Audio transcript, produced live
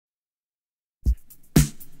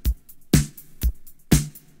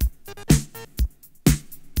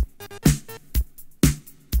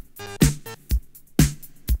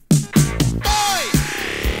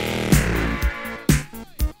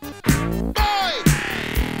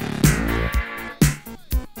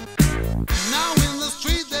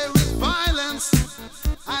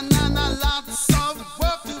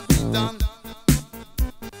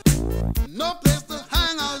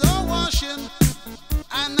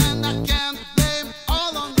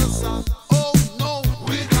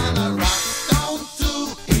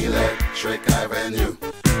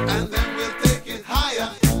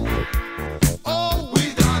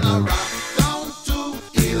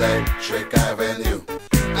Avenue,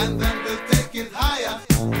 and then we'll take it higher.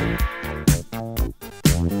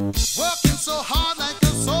 Working so hard like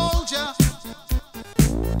a soldier,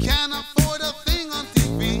 can't afford a thing on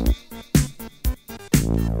TV.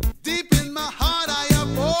 Deep in my heart I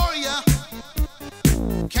abhor ya,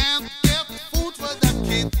 can't get food for the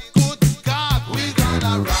kid. Good God, we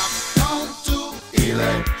gonna rock down to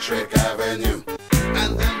Electric Avenue,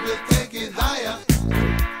 and then we'll take it higher.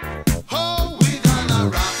 Oh, we gonna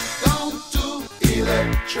rock down to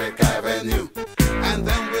Electric Avenue, and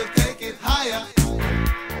then we'll take it higher.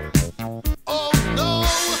 Oh no,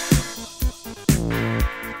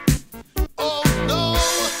 oh no,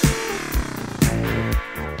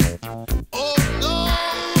 oh no,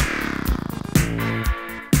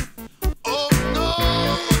 oh no,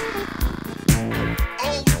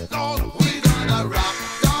 oh Lord, we gonna rock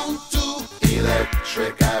down to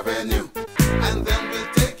Electric Avenue, and then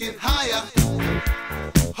we'll take it higher.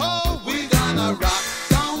 Oh, we gonna rock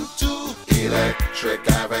down to Electric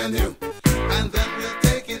Avenue, and then we'll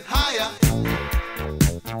take it higher.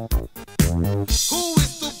 Who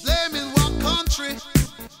is to blame in what country?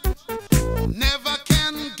 Never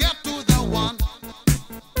can get to the one.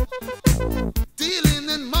 Dealing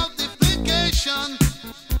in multiplication,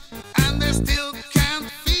 and they still can't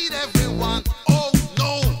feed everyone. Oh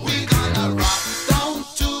no, we gonna rock down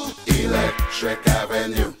to Electric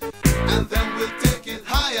Avenue, and then we'll take it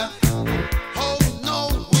higher. Oh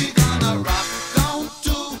no, we gonna rock down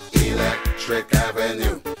to Electric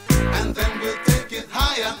Avenue, and then we'll take it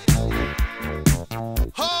higher.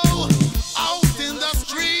 Oh, out in the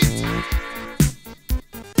street,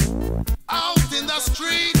 out in the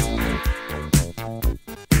street,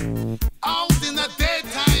 out in the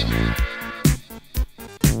daytime,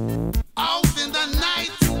 out in the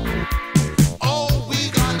night. Oh, we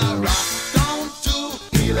gonna rock down to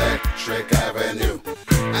Electric Avenue,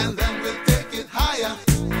 and then we'll take it higher.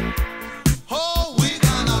 Oh, we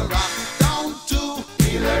gonna rock down to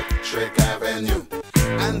Electric Avenue,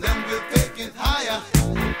 and then we'll take it higher.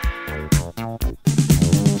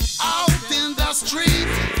 Out in the street,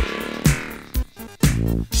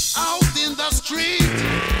 out in the street,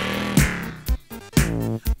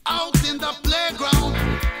 out in the playground,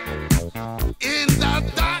 in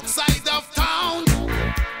the dark side of town.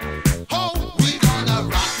 Oh, we gonna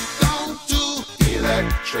rock down to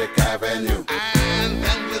Electric Avenue, and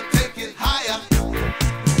then we'll take it higher.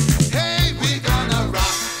 Hey, we gonna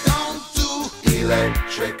rock down to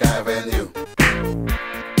Electric Avenue.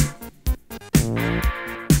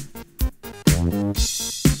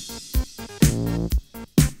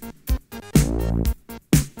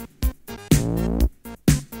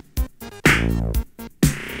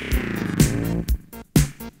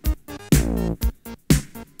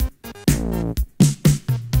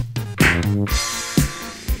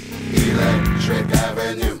 Electric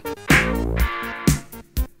Avenue.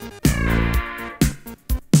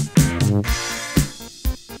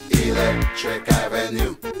 Electric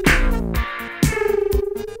Avenue.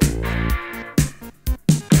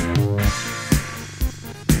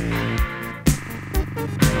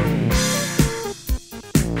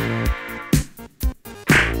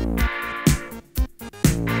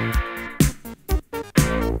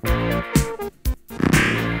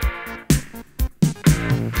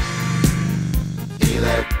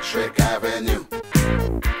 Electric Avenue.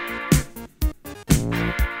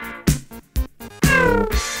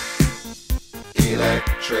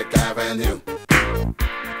 Electric Avenue.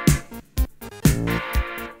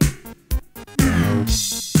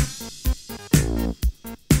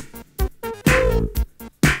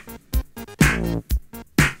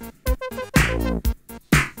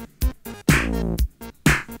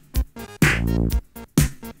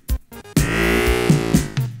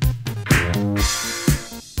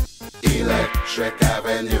 Electric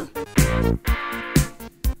Avenue.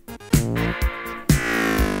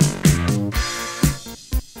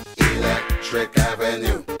 Electric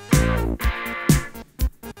Avenue.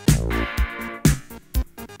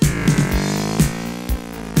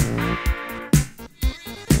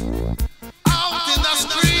 Out in the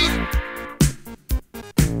street,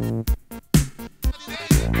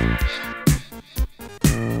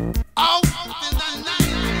 out in the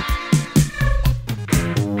night.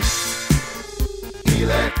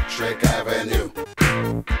 Electric Avenue.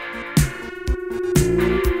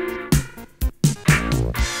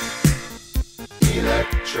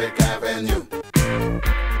 Electric Avenue.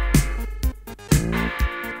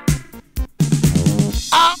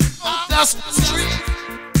 Out the street,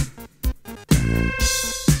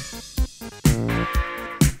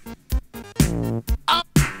 out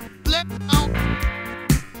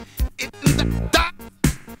in the dark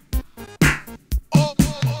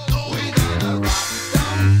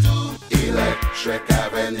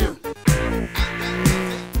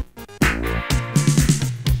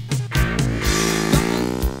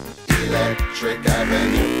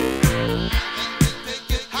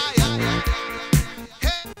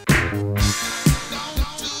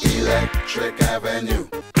Electric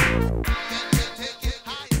Avenue.